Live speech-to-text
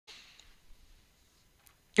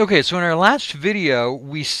Okay, so in our last video,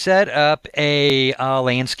 we set up a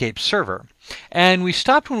landscape server. And we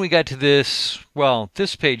stopped when we got to this, well,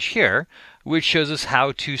 this page here, which shows us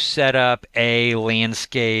how to set up a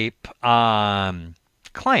landscape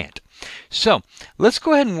client. So let's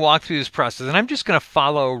go ahead and walk through this process. And I'm just going to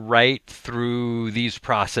follow right through these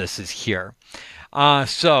processes here.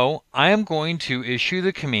 So I am going to issue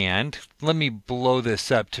the command. Let me blow this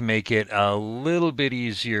up to make it a little bit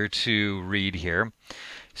easier to read here.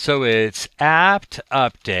 So it's apt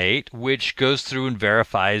update, which goes through and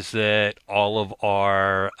verifies that all of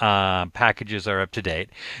our packages are up to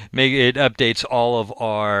date. It updates all of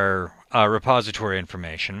our repository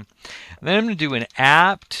information. And then I'm going to do an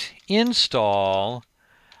apt install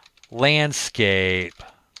landscape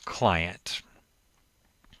client.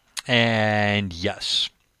 And yes.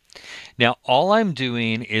 Now, all I'm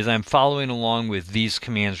doing is I'm following along with these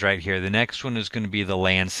commands right here. The next one is going to be the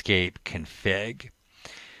landscape config.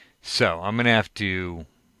 So I'm going to have to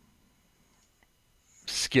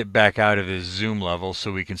skip back out of this zoom level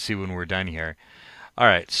so we can see when we're done here. All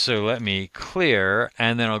right, so let me clear,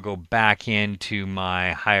 and then I'll go back into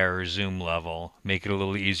my higher zoom level, make it a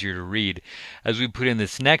little easier to read as we put in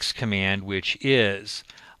this next command, which is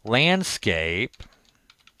landscape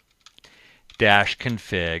dash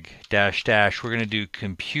config dash dash. We're going to do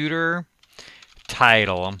computer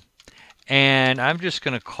title. And I'm just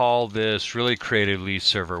going to call this really creatively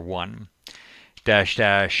server 1 dash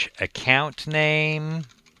dash account name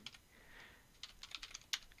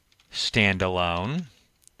standalone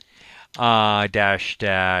dash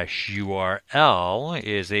dash URL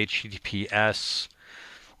is https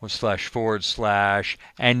 //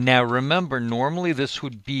 and now remember, normally this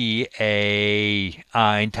would be a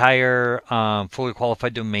entire fully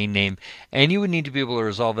qualified domain name, and you would need to be able to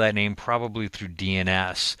resolve that name probably through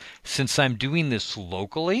DNS. Since I'm doing this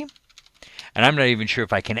locally, and I'm not even sure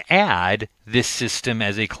if I can add this system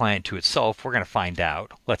as a client to itself, we're going to find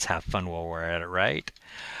out. Let's have fun while we're at it, right?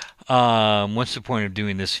 What's the point of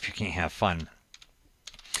doing this if you can't have fun?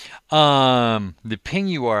 The ping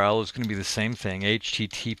URL is going to be the same thing,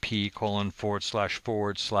 http://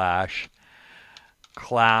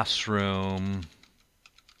 classroom.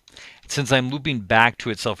 Since I'm looping back to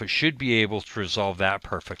itself, it should be able to resolve that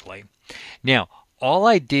perfectly. Now, all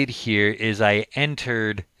I did here is I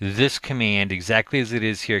entered this command exactly as it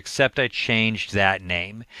is here, except I changed that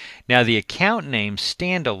name. Now the account name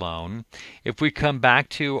standalone, if we come back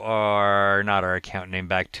to our, not our account name,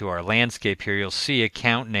 back to our landscape here, you'll see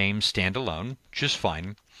account name standalone, just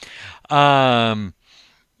fine.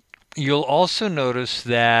 You'll also notice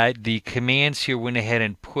that the commands here went ahead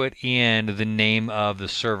and put in the name of the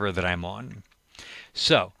server that I'm on.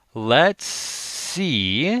 So let's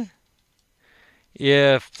see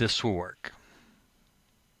if this will work.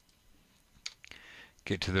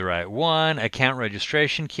 Get to the right one. Account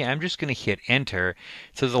registration key. I'm just going to hit enter.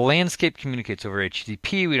 It says the landscape communicates over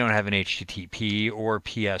HTTP. We don't have an HTTP or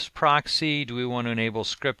PS proxy. Do we want to enable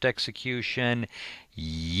script execution?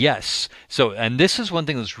 Yes. So, and this is one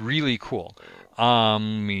thing that's really cool. Let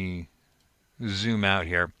me zoom out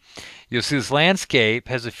here. You'll see this landscape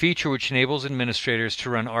has a feature which enables administrators to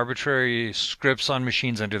run arbitrary scripts on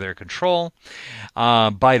machines under their control.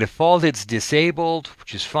 By default, it's disabled,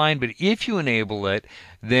 which is fine, but if you enable it,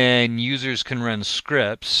 then users can run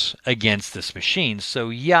scripts against this machine. So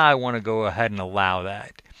yeah, I want to go ahead and allow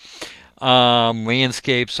that.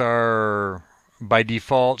 Landscapes are, by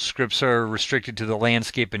default, scripts are restricted to the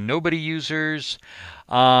landscape and nobody users.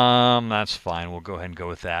 That's fine. We'll go ahead and go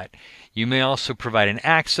with that. You may also provide an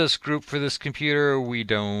access group for this computer. We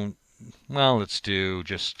don't, well, let's do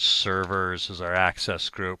just servers as our access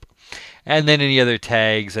group. And then any other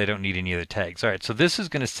tags, I don't need any other tags. All right, so this is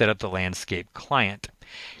going to set up the landscape client.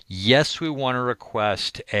 Yes, we want to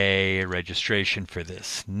request a registration for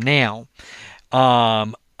this. Now,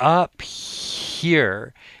 up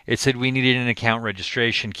here, it said we needed an account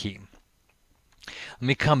registration key. Let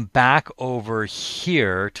me come back over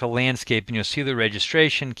here to landscape, and you'll see the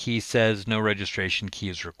registration key says no registration key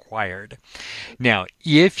is required. Now,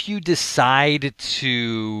 if you decide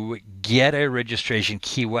to get a registration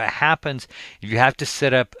key, what happens, you have to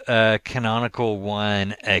set up a Canonical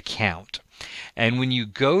One account. And when you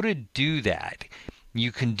go to do that,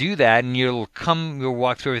 you can do that, and you'll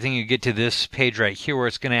walk through everything. You get to this page right here where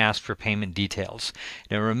it's going to ask for payment details.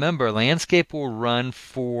 Now remember, landscape will run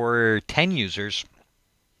for 10 users.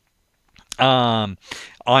 On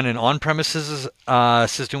an on-premises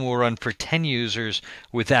system will run for 10 users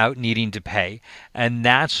without needing to pay. And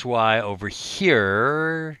that's why over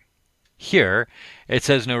here it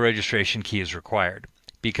says no registration key is required.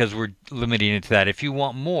 because we're limiting it to that. If you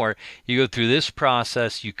want more, you go through this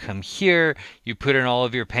process, you come here, you put in all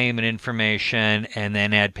of your payment information, and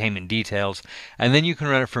then add payment details, and then you can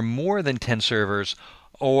run it for more than 10 servers,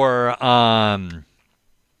 or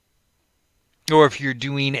if you're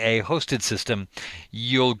doing a hosted system,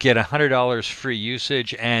 you'll get $100 free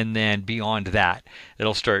usage, and then beyond that,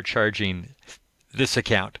 it'll start charging this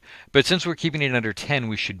account. But since we're keeping it under 10,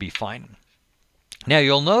 we should be fine. Now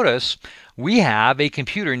you'll notice we have a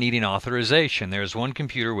computer needing authorization. There's one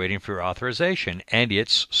computer waiting for authorization, and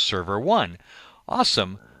it's server 1.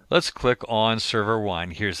 Awesome. Let's click on server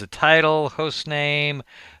 1. Here's the title, host name,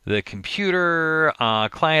 the computer,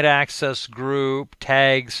 client access group,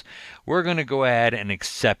 tags. We're going to go ahead and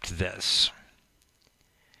accept this.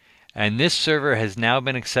 And this server has now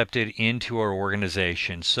been accepted into our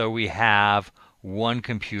organization. So we have one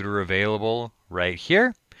computer available right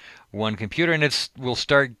here. One computer, and it will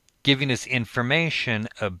start giving us information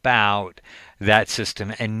about that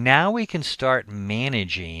system. And now we can start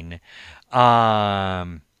managing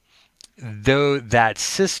that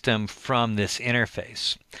system from this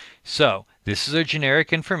interface. So this is a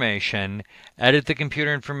generic information. Edit the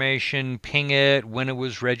computer information, ping it, when it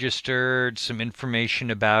was registered, some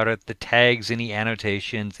information about it, the tags, any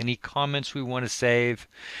annotations, any comments we want to save.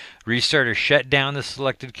 Restart or shut down the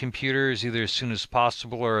selected computers either as soon as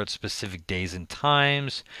possible or at specific days and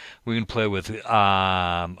times. We can play with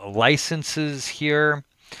licenses here.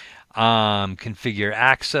 Configure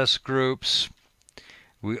access groups.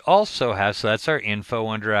 We also have, so that's our info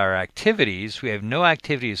under our activities. We have no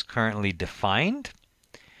activities currently defined.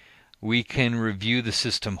 We can review the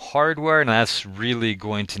system hardware, and that's really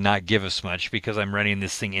going to not give us much because I'm running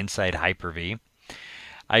this thing inside Hyper-V.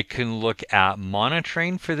 I can look at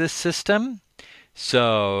monitoring for this system.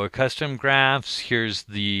 So custom graphs, here's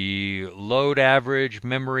the load average,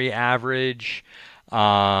 memory average,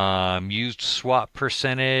 used swap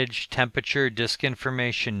percentage, temperature, disk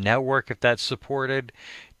information, network if that's supported,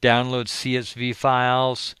 download CSV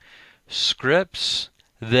files, scripts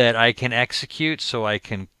that I can execute, so I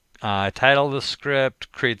can title the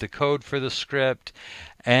script, create the code for the script,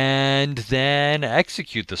 and then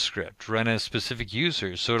execute the script, run a specific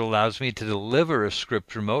user. So it allows me to deliver a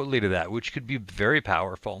script remotely to that, which could be very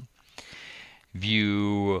powerful.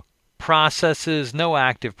 View processes, no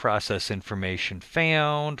active process information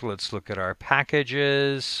found. Let's look at our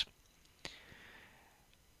packages.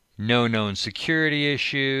 No known security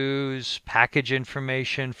issues, package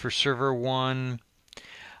information for server 1.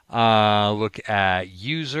 Look at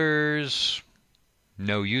users.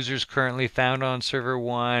 No users currently found on server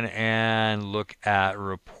 1, and look at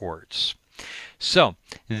reports. So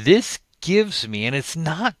this gives me, and it's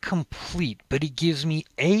not complete, but it gives me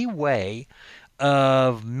a way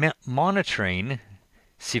of monitoring,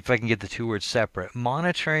 see if I can get the two words separate,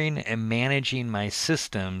 monitoring and managing my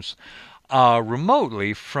systems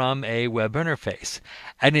remotely from a web interface.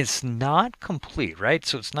 And it's not complete, right?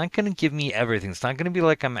 So it's not going to give me everything. It's not going to be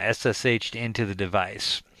like I'm SSH'd into the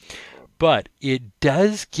device. But it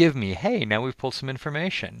does give me, hey, now we've pulled some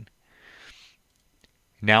information.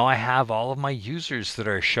 Now I have all of my users that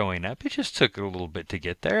are showing up. It just took a little bit to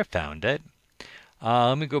get there. I found it.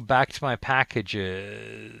 Let me go back to my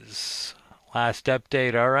packages. Last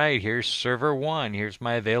update. All right, here's server 1. Here's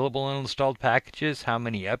my available and installed packages. How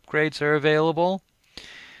many upgrades are available?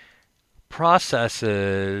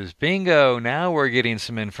 Processes. Bingo. Now we're getting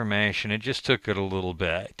some information. It just took it a little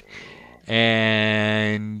bit.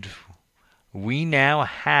 And we now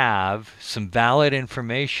have some valid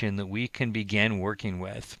information that we can begin working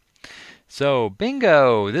with. So,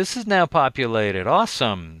 bingo. This is now populated.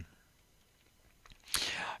 Awesome.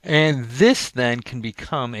 And this then can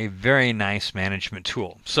become a very nice management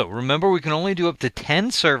tool. So remember, we can only do up to 10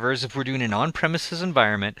 servers if we're doing an on-premises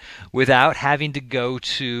environment without having to go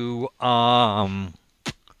to,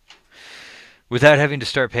 without having to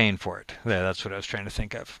start paying for it. Yeah, that's what I was trying to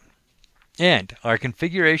think of. And our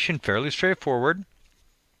configuration, fairly straightforward.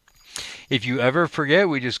 If you ever forget,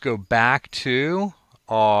 we just go back to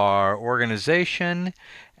our organization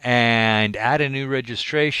and add a new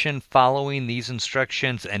registration following these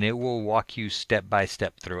instructions, and it will walk you step by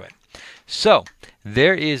step through it. So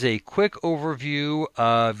there is a quick overview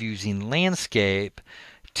of using Landscape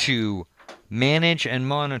to manage and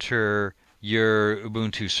monitor your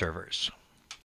Ubuntu servers.